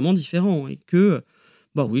c'est vraiment différent et que,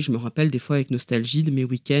 oui, je me rappelle des fois avec nostalgie de mes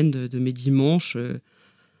week-ends, de mes dimanches.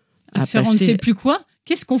 À faire on ne sait plus quoi.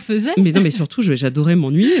 Qu'est-ce qu'on faisait? Mais non, mais surtout, j'adorais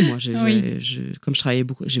m'ennuyer, moi. Comme je travaillais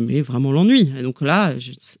beaucoup, j'aimais vraiment l'ennui. Et donc là,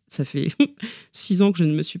 ça fait 6 ans que je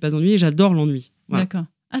ne me suis pas ennuyée. J'adore l'ennui. Voilà. D'accord.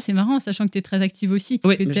 C'est marrant, sachant que tu es très active aussi.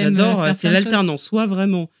 Oui, mais j'adore. C'est l'alternance. Soit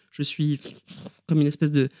vraiment, je suis comme une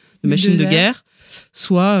espèce de machine de guerre,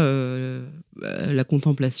 soit la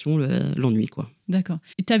contemplation, l'ennui, quoi. D'accord.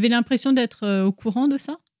 Et tu avais l'impression d'être au courant de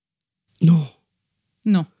ça? Non.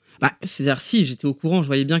 Non. C'est-à-dire, si, j'étais au courant. Je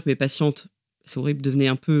voyais bien que mes patientes, c'est horrible, devenaient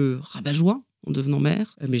un peu rabat-joie en devenant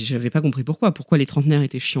mère. Mais je n'avais pas compris pourquoi. Pourquoi les trentenaires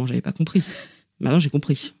étaient chiants, je n'avais pas compris. Maintenant, j'ai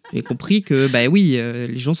compris. J'ai compris que,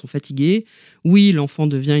 les gens sont fatigués. Oui, l'enfant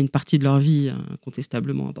devient une partie de leur vie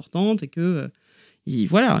incontestablement importante et que,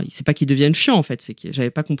 c'est pas qu'ils deviennent chiants, en fait. C'est que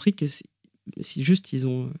j'avais pas compris que c'est juste, ils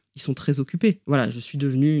sont très occupés. Voilà, je suis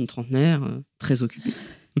devenue une trentenaire très occupée.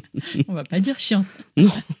 On va pas dire chiante.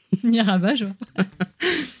 Non. Ni rabat-joie.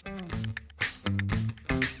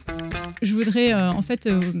 Je voudrais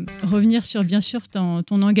revenir sur, bien sûr, ton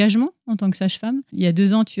engagement en tant que sage-femme. Il y a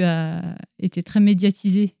 2 ans, tu as été très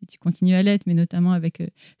médiatisée, et tu continues à l'être, mais notamment avec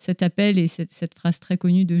cet appel et cette phrase très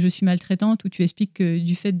connue de « je suis maltraitante » où tu expliques que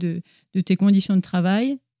du fait de tes conditions de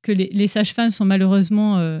travail, que les sages-femmes sont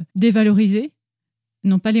malheureusement dévalorisées,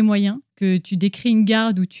 n'ont pas les moyens, que tu décris une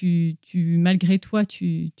garde où malgré toi,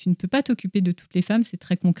 tu ne peux pas t'occuper de toutes les femmes, c'est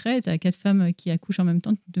très concret. Tu as 4 femmes qui accouchent en même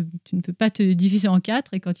temps, tu ne peux pas te diviser en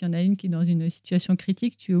 4, et quand il y en a une qui est dans une situation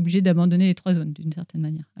critique, tu es obligé d'abandonner les 3 zones d'une certaine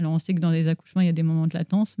manière. Alors on sait que dans les accouchements, il y a des moments de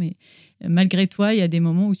latence, mais malgré toi, il y a des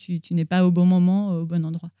moments où tu n'es pas au bon moment, au bon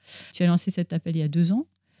endroit. Tu as lancé cet appel il y a 2 ans.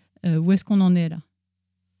 Où est-ce qu'on en est là ?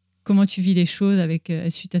 Comment tu vis les choses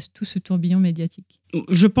suite à tout ce tourbillon médiatique ?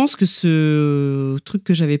 Je pense que ce truc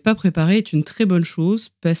que j'avais pas préparé est une très bonne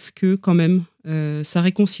chose parce que quand même, ça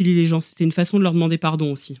réconcilie les gens. C'était une façon de leur demander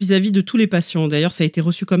pardon aussi. Vis-à-vis de tous les patients. D'ailleurs, ça a été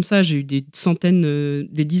reçu comme ça. J'ai eu des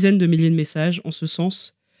dizaines de milliers de messages en ce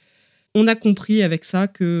sens. On a compris avec ça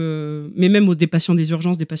que, mais même des patients des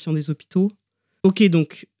urgences, des patients des hôpitaux, ok,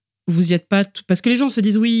 donc vous y êtes pas... Parce que les gens se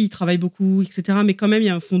disent oui, ils travaillent beaucoup, etc. Mais quand même, il y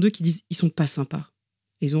a un fond d'eux qui disent ils sont pas sympas.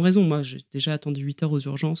 Et ils ont raison. Moi, j'ai déjà attendu 8 heures aux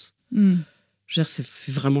urgences. Je veux dire, ça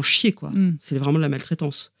fait vraiment chier, quoi. C'est vraiment de la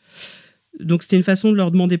maltraitance. Donc, c'était une façon de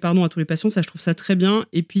leur demander pardon à tous les patients. Ça, je trouve ça très bien.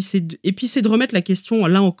 Et puis, c'est de remettre la question,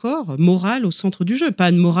 là encore, morale au centre du jeu.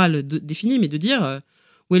 Pas une morale définie, mais de dire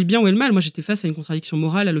où est le bien, où est le mal. Moi, j'étais face à une contradiction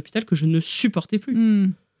morale à l'hôpital que je ne supportais plus.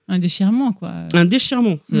 Un déchirement, quoi. Un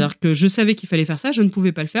déchirement. C'est-à-dire que je savais qu'il fallait faire ça, je ne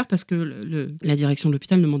pouvais pas le faire parce que la direction de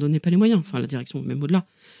l'hôpital ne m'en donnait pas les moyens. Enfin, la direction, même au-delà.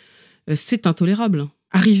 C'est intolérable.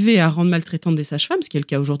 Arriver à rendre maltraitantes des sages-femmes, ce qui est le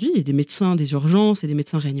cas aujourd'hui, il y a des médecins des urgences et des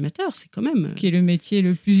médecins réanimateurs, c'est quand même... Qui est le métier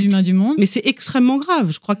le plus humain du monde. Mais c'est extrêmement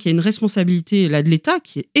grave. Je crois qu'il y a une responsabilité là de l'État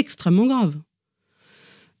qui est extrêmement grave.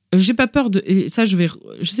 J'ai pas peur de... Et ça, je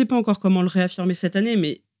sais pas encore comment le réaffirmer cette année,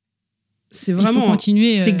 mais c'est vraiment... Il faut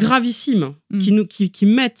continuer. C'est gravissime qui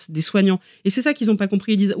mettent des soignants. Et c'est ça qu'ils n'ont pas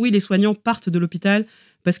compris. Ils disent, oui, les soignants partent de l'hôpital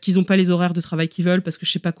parce qu'ils n'ont pas les horaires de travail qu'ils veulent, parce que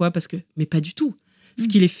je sais pas quoi, parce que... Mais pas du tout. Ce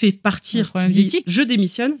qui les fait partir, qui dit je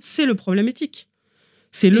démissionne, c'est le problème éthique.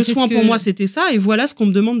 C'est le soin pour moi, c'était ça, et voilà ce qu'on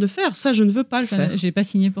me demande de faire. Ça, je ne veux pas le faire. J'ai pas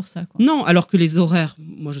signé pour ça, quoi. Non, alors que les horaires,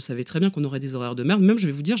 moi je savais très bien qu'on aurait des horaires de merde. Même, je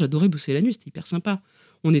vais vous dire, j'adorais bosser la nuit, c'était hyper sympa.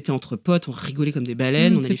 On était entre potes, on rigolait comme des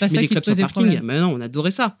baleines, on allait fumer des clopes sur le parking. Mais non, on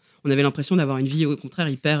adorait ça. On avait l'impression d'avoir une vie, au contraire,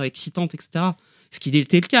 hyper excitante, etc. Ce qui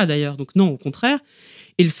était le cas d'ailleurs. Donc non, au contraire.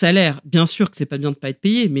 Et le salaire, bien sûr que c'est pas bien de pas être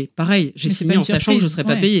payé, mais pareil, j'ai signé en sachant que je ne serais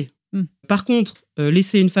pas payé. Par contre,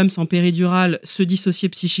 laisser une femme sans péridurale se dissocier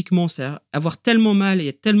psychiquement, c'est avoir tellement mal et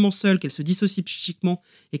être tellement seule qu'elle se dissocie psychiquement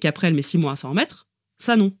et qu'après elle met 6 mois à s'en remettre,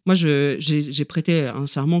 ça non. Moi, j'ai prêté un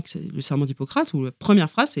serment, le serment d'Hippocrate, où la première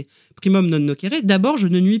phrase c'est primum non nocere, d'abord je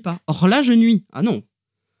ne nuis pas. Or là, je nuis. Ah non.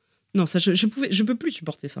 Non, ça, je peux plus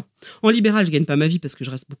supporter ça. En libéral, je gagne pas ma vie parce que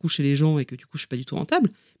je reste beaucoup chez les gens et que du coup, je suis pas du tout rentable.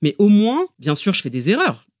 Mais au moins, bien sûr, je fais des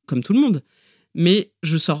erreurs, comme tout le monde. Mais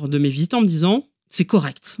je sors de mes visites en me disant... C'est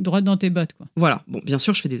correct. Droit dans tes bottes, quoi. Voilà. Bon, bien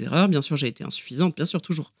sûr, je fais des erreurs. Bien sûr, j'ai été insuffisante. Bien sûr,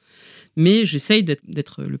 toujours. Mais j'essaye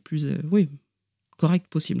d'être le plus correct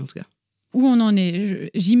possible, en tout cas. Où on en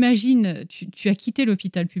est ? J'imagine, tu as quitté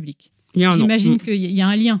l'hôpital public. Il y a un an. J'imagine qu'il y a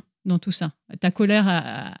un lien dans tout ça. Ta colère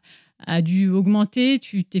a dû augmenter.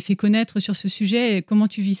 Tu t'es fait connaître sur ce sujet. Comment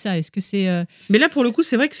tu vis ça ? Est-ce que c'est... Mais là, pour le coup,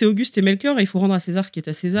 c'est vrai que c'est Auguste et Melchior, et il faut rendre à César ce qui est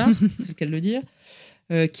à César, c'est le cas de le dire,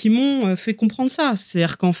 qui m'ont fait comprendre ça.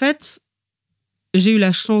 C'est-à-dire qu'en fait... J'ai eu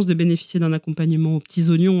la chance de bénéficier d'un accompagnement aux petits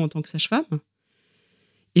oignons en tant que sage-femme.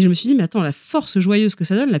 Et je me suis dit, mais attends, la force joyeuse que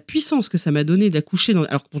ça donne, la puissance que ça m'a donné d'accoucher,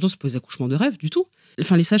 alors que pourtant, ce n'est pas des accouchements de rêve du tout.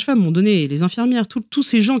 Enfin, les sages-femmes m'ont donné, les infirmières, tous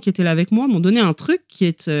ces gens qui étaient là avec moi m'ont donné un truc qui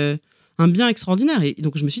est un bien extraordinaire. Et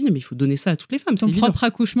donc, je me suis dit, mais il faut donner ça à toutes les femmes. Ton propre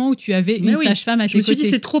accouchement où tu avais une sage-femme à tes côtés. Je me suis dit,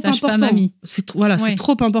 c'est trop important. C'est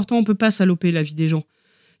trop important, on ne peut pas saloper la vie des gens.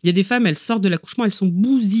 Il y a des femmes, elles sortent de l'accouchement, elles sont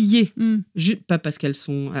bousillées. Pas parce qu'elles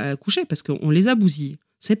sont accouchées, parce qu'on les a bousillées.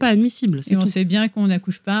 C'est pas admissible. Et on sait bien qu'on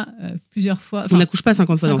n'accouche pas plusieurs fois. On n'accouche pas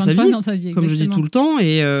 50 fois dans sa vie, exactement. Comme je dis tout le temps.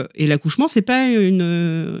 Et l'accouchement, c'est pas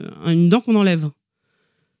une dent qu'on enlève.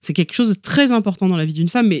 C'est quelque chose de très important dans la vie d'une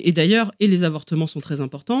femme. Et d'ailleurs, les avortements sont très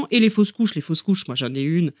importants. Et les fausses couches, moi j'en ai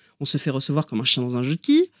une, on se fait recevoir comme un chien dans un jeu de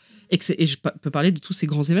quilles. Et je peux parler de tous ces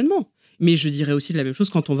grands événements. Mais je dirais aussi de la même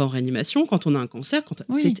chose quand on va en réanimation, quand on a un cancer.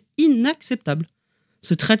 C'est inacceptable.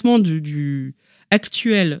 Ce traitement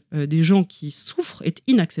actuel des gens qui souffrent est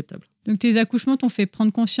inacceptable. Donc tes accouchements t'ont fait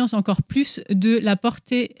prendre conscience encore plus de la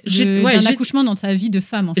portée d'un accouchement dans sa vie de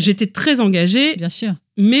femme. En fait. J'étais très engagée. Bien sûr.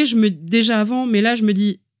 Mais déjà avant, mais là je me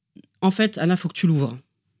dis, en fait, Anna, faut que tu l'ouvres.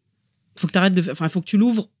 Faut que tu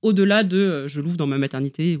l'ouvres au-delà de je l'ouvre dans ma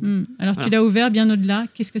maternité. Alors voilà. Tu l'as ouvert bien au-delà.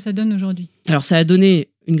 Qu'est-ce que ça donne aujourd'hui ? Alors ça a donné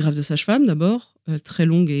une grève de sage-femme d'abord, très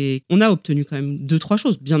longue, et on a obtenu quand même 2-3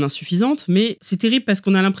 choses bien insuffisantes, mais c'est terrible parce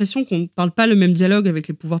qu'on a l'impression qu'on ne parle pas le même dialogue avec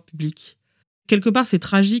les pouvoirs publics. Quelque part, c'est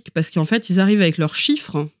tragique parce qu'en fait, ils arrivent avec leurs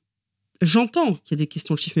chiffres. J'entends qu'il y a des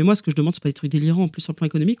questions de chiffres, mais moi, ce que je demande, c'est pas des trucs délirants, en plus sur le plan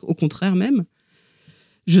économique, au contraire même.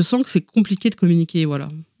 je sens que c'est compliqué de communiquer, voilà.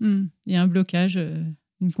 Il y a un blocage,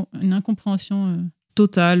 une incompréhension.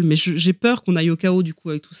 Total, mais j'ai peur qu'on aille au chaos du coup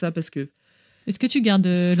avec tout ça parce que... Est-ce que tu gardes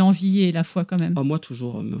l'envie et la foi quand même? Moi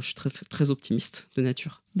toujours, je suis très, très optimiste de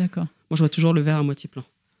nature. D'accord. Moi je vois toujours le verre à moitié plein.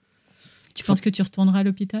 Tu penses que tu retourneras à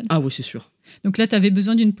l'hôpital? Ah oui, c'est sûr. Donc là, tu avais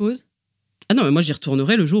besoin d'une pause? Ah non, mais moi j'y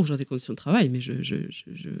retournerai le jour où j'aurai des conditions de travail. Mais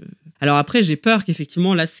Alors après, j'ai peur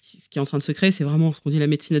qu'effectivement, là, ce qui est en train de se créer, c'est vraiment ce qu'on dit la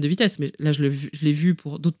médecine à deux vitesses. Mais là, je l'ai vu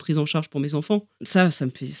pour d'autres prises en charge pour mes enfants. Ça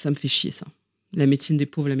me fait chier, ça. La médecine des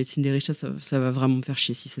pauvres, la médecine des riches, ça va vraiment me faire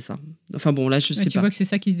chier si c'est ça. Enfin bon, là, je sais pas. Tu vois que c'est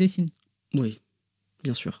ça qui se dessine? Oui,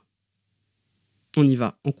 bien sûr. On y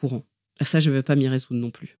va, en courant. À ça, je ne vais pas m'y résoudre non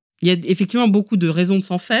plus. Il y a effectivement beaucoup de raisons de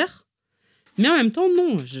s'en faire, mais en même temps,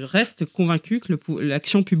 non. Je reste convaincue que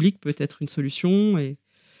l'action publique peut être une solution.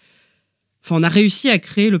 Enfin, on a réussi à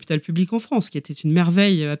créer l'hôpital public en France, qui était une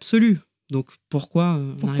merveille absolue. Donc pourquoi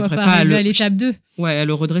on n'arriverait pas à l'étape 2? Ouais, à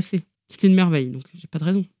le redresser. C'était une merveille, donc j'ai pas de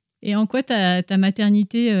raison. Et en quoi ta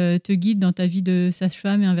maternité te guide dans ta vie de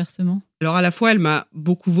sage-femme et inversement? Alors à la fois, elle m'a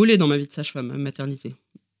beaucoup volé dans ma vie de sage-femme, ma maternité,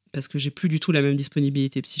 parce que j'ai plus du tout la même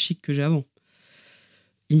disponibilité psychique que j'ai avant.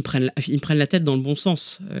 Ils me prennent la tête dans le bon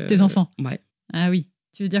sens. Tes enfants? Ouais. Ah oui.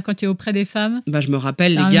 Tu veux dire quand tu es auprès des femmes? Je me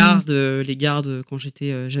rappelle les gardes quand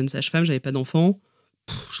j'étais jeune sage-femme, j'avais pas d'enfants.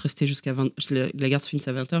 Je restais jusqu'à 20... La garde se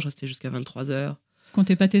finissait à 20h, je restais jusqu'à 23h.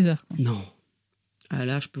 Comptez pas tes heures, quoi. Non. Ah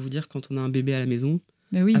là, je peux vous dire, quand on a un bébé à la maison,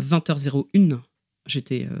 oui. À 20h01,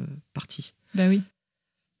 j'étais partie. Oui.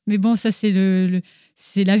 Mais bon, ça, c'est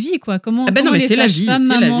c'est la vie, quoi. Comment non, mais c'est la vie,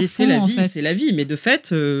 c'est la vie. Mais de fait,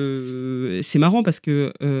 c'est marrant parce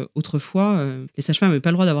que autrefois, les sages-femmes n'avaient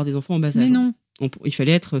pas le droit d'avoir des enfants en bas âge. Mais non. Il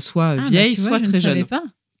fallait être soit vieille, soit très jeune. Je ne savais pas.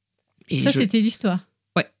 Et ça, c'était l'histoire.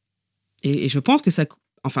 Ouais. Et je pense que ça...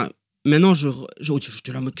 Enfin, maintenant, je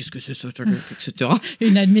te la mode, qu'est-ce que c'est ça, etc.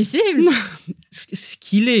 Inadmissible. Ce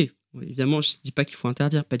qu'il est. Évidemment, je ne dis pas qu'il faut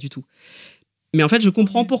interdire, pas du tout. Mais en fait, je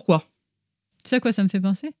comprends pourquoi. Tu sais à quoi ça me fait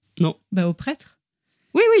penser? Non. Aux prêtres.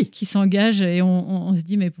 Oui. Qui s'engagent et on se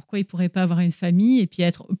dit, mais pourquoi ils ne pourraient pas avoir une famille et puis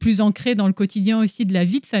être plus ancrés dans le quotidien aussi de la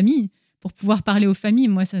vie de famille pour pouvoir parler aux familles.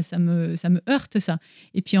 Moi, ça me heurte, ça.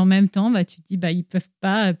 Et puis en même temps, tu te dis, ils ne peuvent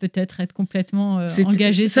pas peut-être être complètement engagés sur leur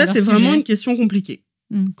sujet. Ça, c'est vraiment une question compliquée.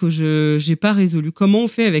 Que je n'ai pas résolu. Comment on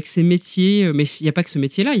fait avec ces métiers? Mais il n'y a pas que ce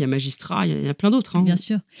métier-là, il y a magistrat, il y a plein d'autres. Hein. Bien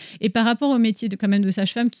sûr. Et par rapport au métier quand même de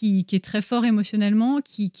sage-femme qui est très fort émotionnellement,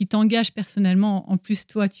 qui t'engage personnellement, en plus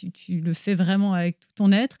toi, tu le fais vraiment avec tout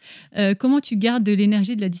ton être, comment tu gardes de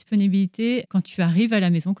l'énergie, de la disponibilité quand tu arrives à la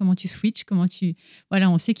maison? Comment tu switches? Voilà,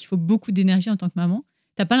 on sait qu'il faut beaucoup d'énergie en tant que maman.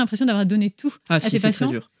 Tu n'as pas l'impression d'avoir donné tout à tes patients?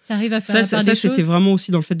 Très dur. Tu arrives à faire la part des choses? Ça, c'était vraiment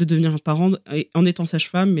aussi dans le fait de devenir un parent, en étant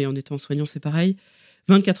sage-femme, mais en étant soignant, c'est pareil.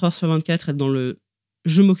 24 heures sur 24, être dans le «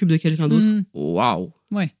 je m'occupe de quelqu'un d'autre ». Waouh.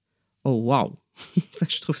 Ouais. Oh, waouh.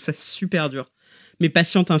 Je trouve ça super dur. Mes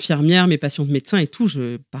patientes infirmières, mes patientes médecins et tout,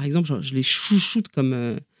 par exemple, je les chouchoute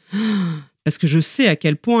comme... parce que je sais à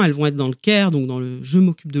quel point elles vont être dans le care, donc dans le « je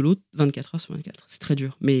m'occupe de l'autre » 24 heures sur 24. C'est très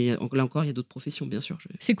dur. Mais là encore, il y a d'autres professions, bien sûr.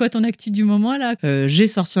 C'est quoi ton actu du moment, là? J'ai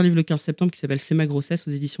sorti un livre le 15 septembre qui s'appelle « C'est ma grossesse »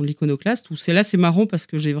 aux éditions de l'Iconoclaste. C'est marrant parce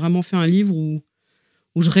que j'ai vraiment fait un livre où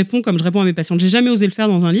je réponds comme je réponds à mes patientes. J'ai jamais osé le faire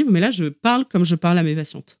dans un livre, mais là, je parle comme je parle à mes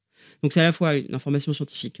patientes. Donc, c'est à la fois une information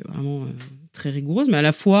scientifique vraiment très rigoureuse, mais à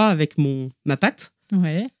la fois avec ma patte.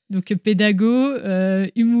 Ouais. Donc, pédago,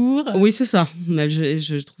 humour. Oui, c'est ça.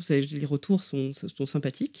 Je trouve que les retours sont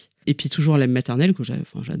sympathiques. Et puis, toujours la maternelle, que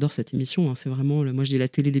j'adore cette émission. Hein. C'est vraiment, moi, je dis la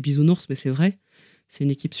télé des bisounours, mais c'est vrai. C'est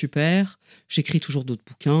une équipe super. J'écris toujours d'autres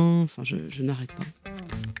bouquins. Enfin, je n'arrête pas.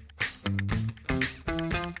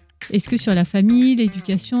 Est-ce que sur la famille,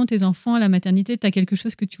 l'éducation, tes enfants, la maternité, tu as quelque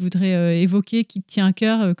chose que tu voudrais évoquer, qui te tient à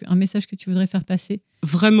cœur, un message que tu voudrais faire passer?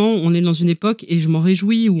 Vraiment, on est dans une époque, et je m'en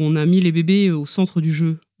réjouis, où on a mis les bébés au centre du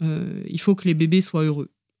jeu. Il faut que les bébés soient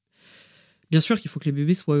heureux. Bien sûr qu'il faut que les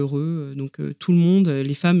bébés soient heureux. Donc tout le monde,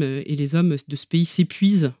 les femmes et les hommes de ce pays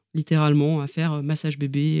s'épuisent littéralement à faire massage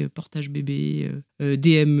bébé, portage bébé,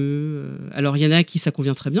 DME. Alors il y en a à qui ça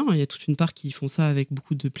convient très bien. Il y a toute une part qui font ça avec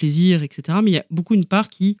beaucoup de plaisir, etc. Mais il y a beaucoup une part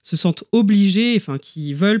qui se sentent obligés, enfin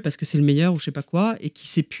qui veulent parce que c'est le meilleur ou je sais pas quoi, et qui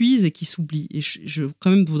s'épuisent et qui s'oublient. Et je quand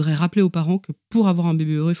même voudrais rappeler aux parents que pour avoir un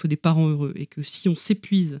bébé heureux, il faut des parents heureux. Et que si on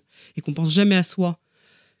s'épuise et qu'on pense jamais à soi,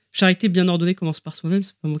 charité bien ordonnée commence par soi-même,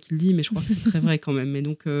 c'est pas moi qui le dis, mais je crois que c'est très vrai quand même. Et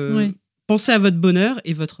donc, pensez à votre bonheur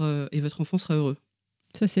et votre enfant sera heureux.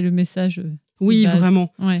 Ça, c'est le message. Oui,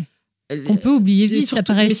 vraiment. Ouais. Qu'on peut oublier vite, ça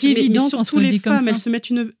paraît si évident quand on le dit comme ça. Elles se mettent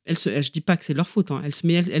je dis pas que c'est leur faute, hein,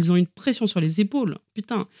 elles ont une pression sur les épaules.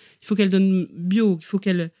 Putain, il faut qu'elles donnent bio, il faut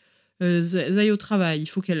qu'elles aille au travail, il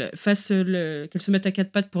faut qu'elle se mette à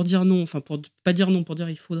quatre pattes pour dire non, enfin pour pas dire non, pour dire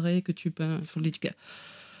il faudrait que tu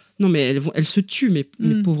non mais elles se tuent mes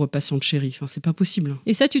pauvres patientes chéries, enfin c'est pas possible.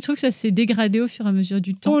 Et ça, tu trouves que ça s'est dégradé au fur et à mesure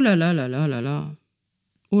du temps? Oh là là là là là là,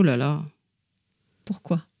 oh là là.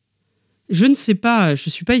 Pourquoi? Je ne sais pas, je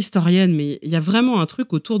suis pas historienne, mais il y a vraiment un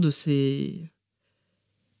truc autour de ces...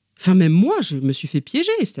 Enfin, même moi, je me suis fait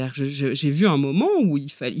piéger. C'est-à-dire que j'ai vu un moment où il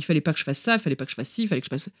fallait pas que je fasse ça, il fallait pas que je fasse ci, il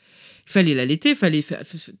fallait l'allaiter, il fallait faire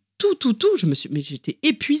tout. Mais j'étais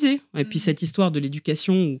épuisée. Et puis cette histoire de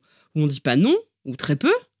l'éducation où on dit pas non, ou très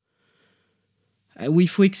peu, où il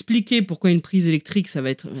faut expliquer pourquoi une prise électrique, ça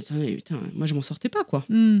va être... Putain, moi, je m'en sortais pas, quoi.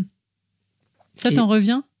 Ça t'en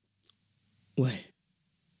revient? Ouais.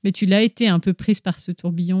 Mais tu l'as été un peu prise par ce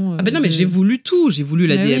tourbillon. Ah ben non, mais j'ai voulu tout. J'ai voulu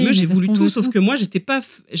la DME, oui, j'ai voulu tout. Sauf tout. que moi, je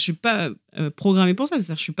suis pas programmée pour ça.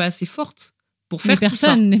 C'est-à-dire, je suis pas assez forte pour faire tout ça.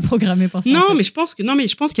 Personne n'est programmé pour ça. Non, en fait. mais je pense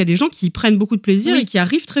qu'il y a des gens qui prennent beaucoup de plaisir et qui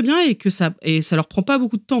arrivent très bien et que ça leur prend pas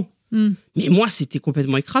beaucoup de temps. Mais moi, c'était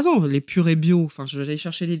complètement écrassant. Les purées bio. Enfin, j'allais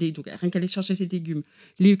chercher les légumes. Donc, rien qu'aller chercher les légumes,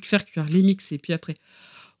 les faire cuire, les mixer, puis après.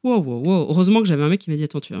 Wow. Heureusement que j'avais un mec qui m'a dit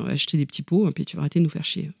attends, tu vas acheter des petits pots, et puis tu vas arrêter de nous faire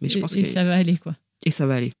chier. Mais je pense que ça va aller, quoi. Et ça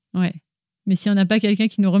va aller. Ouais. Mais si on n'a pas quelqu'un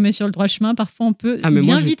qui nous remet sur le droit chemin, parfois on peut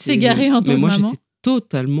vite s'égarer en tant que maman. maman. J'étais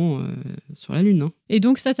totalement sur la lune. Hein. Et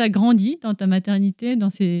donc ça t'a grandi dans ta maternité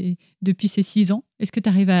depuis ces 6 ans. Est-ce que tu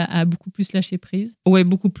arrives à beaucoup plus lâcher prise? Ouais,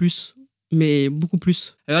 beaucoup plus. Mais beaucoup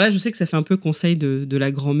plus. Alors là, je sais que ça fait un peu conseil de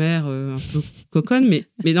la grand-mère un peu coconne,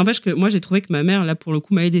 mais n'empêche que moi, j'ai trouvé que ma mère, là, pour le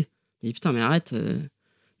coup, m'a aidée. Elle dit putain, mais arrête,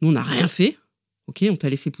 nous, on n'a rien fait. Ok, on t'a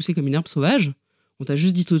laissé pousser comme une herbe sauvage. On t'a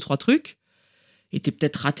juste dit 2 ou 3 trucs. Et t'es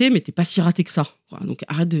peut-être raté, mais t'es pas si raté que ça. Voilà, donc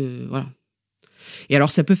arrête de... Voilà. Et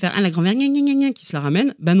alors, ça peut faire la grand-mère qui se la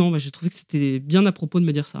ramène. Bah non, j'ai trouvé que c'était bien à propos de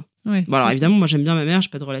me dire ça. Ouais. Bon, alors évidemment, moi j'aime bien ma mère, j'ai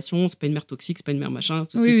pas de relation, c'est pas une mère toxique, c'est pas une mère machin,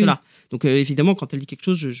 c'est cela. Donc évidemment, quand elle dit quelque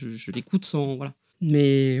chose, je l'écoute sans... Voilà.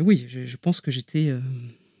 Mais oui, je pense que j'étais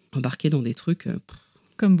embarquée dans des trucs...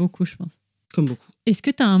 Comme beaucoup, je pense. Comme beaucoup. Est-ce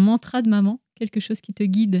que t'as un mantra de maman? Quelque chose qui te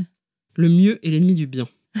guide? Le mieux est l'ennemi du bien.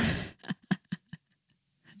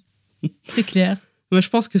 C'est clair. Moi, je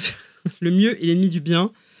pense que le mieux est l'ennemi du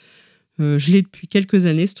bien. Je l'ai depuis quelques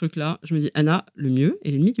années, ce truc-là. Je me dis, Anna, le mieux est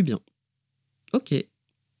l'ennemi du bien. Ok.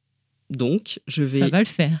 Donc, je vais... Ça va le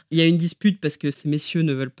faire. Il y a une dispute parce que ces messieurs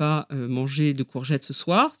ne veulent pas manger de courgettes ce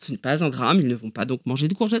soir. Ce n'est pas un drame. Ils ne vont pas donc manger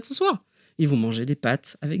de courgettes ce soir. Ils vont manger des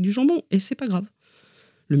pâtes avec du jambon. Et c'est pas grave.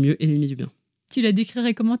 Le mieux est l'ennemi du bien. Tu la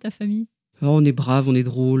décrirais comment, ta famille? On est brave, on est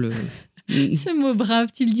drôle. Ce mot brave,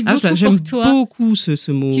 tu le dis beaucoup j'aime pour toi. Beaucoup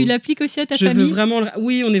ce mot. Tu l'appliques aussi à ta famille?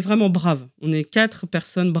 Oui, on est vraiment braves. On est 4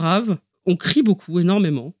 personnes braves. On crie beaucoup,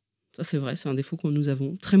 énormément. Ça, c'est vrai, c'est un défaut que nous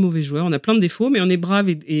avons. Très mauvais joueurs. On a plein de défauts, mais on est braves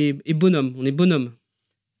et bonhomme. On est bonhomme.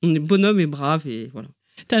 On est bonhomme et brave et voilà.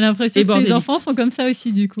 T'as l'impression que tes enfants sont comme ça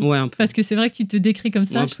aussi, du coup? Ouais, un peu. Parce que c'est vrai que tu te décris comme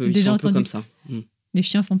ça. Ouais, ils sont un peu comme ça. Les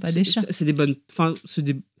chiens font pas des chats. C'est des bonnes... Enfin, c'est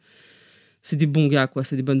des bons gars, quoi.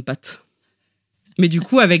 C'est des bonnes pattes. Mais du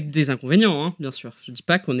coup, avec des inconvénients, hein, bien sûr. Je dis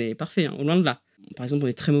pas qu'on est parfait, hein, au loin de là. Par exemple, on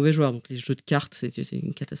est très mauvais joueurs, donc les jeux de cartes, c'est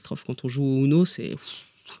une catastrophe. Quand on joue au Uno, c'est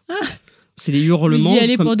des hurlements. Vous y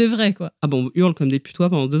allez pour de vrai, quoi. Ah bon, on hurle comme des putois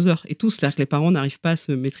pendant 2 heures. Et tout, c'est-à-dire que les parents n'arrivent pas à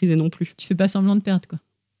se maîtriser non plus. Tu fais pas semblant de perdre, quoi.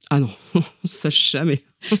 Ah non, ça jamais.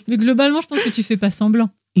 Mais globalement, je pense que tu fais pas semblant.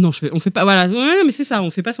 Non, on fait pas... Voilà, ouais, mais c'est ça,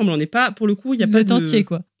 on fait pas semblant. On n'est pas, pour le coup, il y a pas de... entier,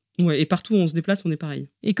 quoi. Ouais, et partout où on se déplace, on est pareil.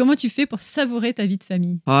 Et comment tu fais pour savourer ta vie de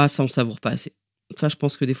famille? Ah, ça, on savoure pas assez. Ça, je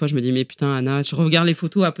pense que des fois, je me dis, mais putain, Anna, je regarde les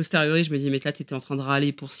photos a posteriori, je me dis, mais là, t'étais en train de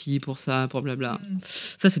râler pour ci, pour ça, pour blabla.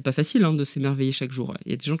 Ça, c'est pas facile de s'émerveiller chaque jour.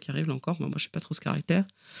 Il y a des gens qui arrivent là encore. Moi, je sais pas trop ce caractère.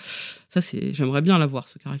 Ça, j'aimerais bien l'avoir,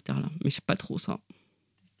 ce caractère-là. Mais je sais pas trop ça.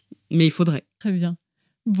 Mais il faudrait. Très bien.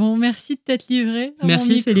 Bon, merci de t'être livrée.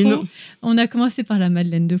 Merci, Céline. On a commencé par la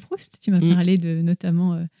Madeleine de Proust. Tu m'as parlé de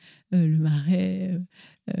notamment le Marais,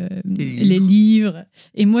 les livres.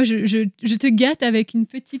 Et moi, je te gâte avec une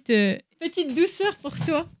petite douceur pour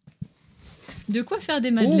toi. De quoi faire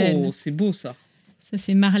des madeleines. Oh, c'est beau ça. Ça,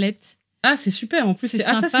 c'est Marlette. Ah, c'est super. En plus,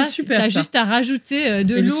 ça, c'est super. T'as juste à rajouter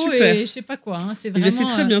de l'eau et je sais pas quoi. Hein. C'est vraiment. C'est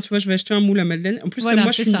très bien. Tu vois, je vais acheter un moule à madeleine. En plus, voilà,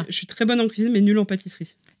 comme moi, je suis très bonne en cuisine, mais nulle en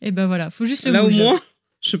pâtisserie. Et ben voilà, faut juste le là moule. Là, au moins,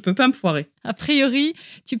 je peux pas me foirer. A priori,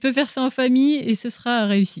 tu peux faire ça en famille et ce sera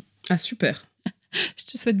réussi. Ah, super. Je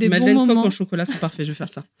te souhaite des Madeleine bons moments. Madeleine coque en chocolat, c'est parfait, je vais faire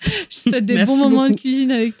ça. Je te souhaite des bons moments de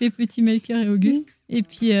cuisine avec tes petits Melchior et Auguste. Et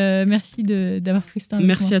puis, merci d'avoir pris ce temps avec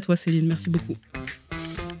moi. Merci à toi, Céline. Merci beaucoup.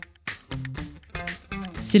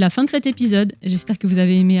 C'est la fin de cet épisode. J'espère que vous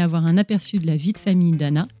avez aimé avoir un aperçu de la vie de famille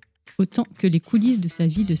d'Anna, autant que les coulisses de sa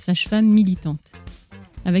vie de sage-femme militante.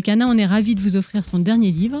 Avec Anna, on est ravis de vous offrir son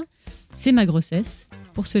dernier livre, C'est ma grossesse,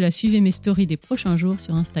 Pour cela, suivez mes stories des prochains jours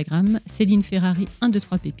sur Instagram, Céline Ferrari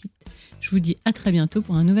 123 pépites. Je vous dis à très bientôt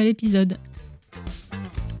pour un nouvel épisode.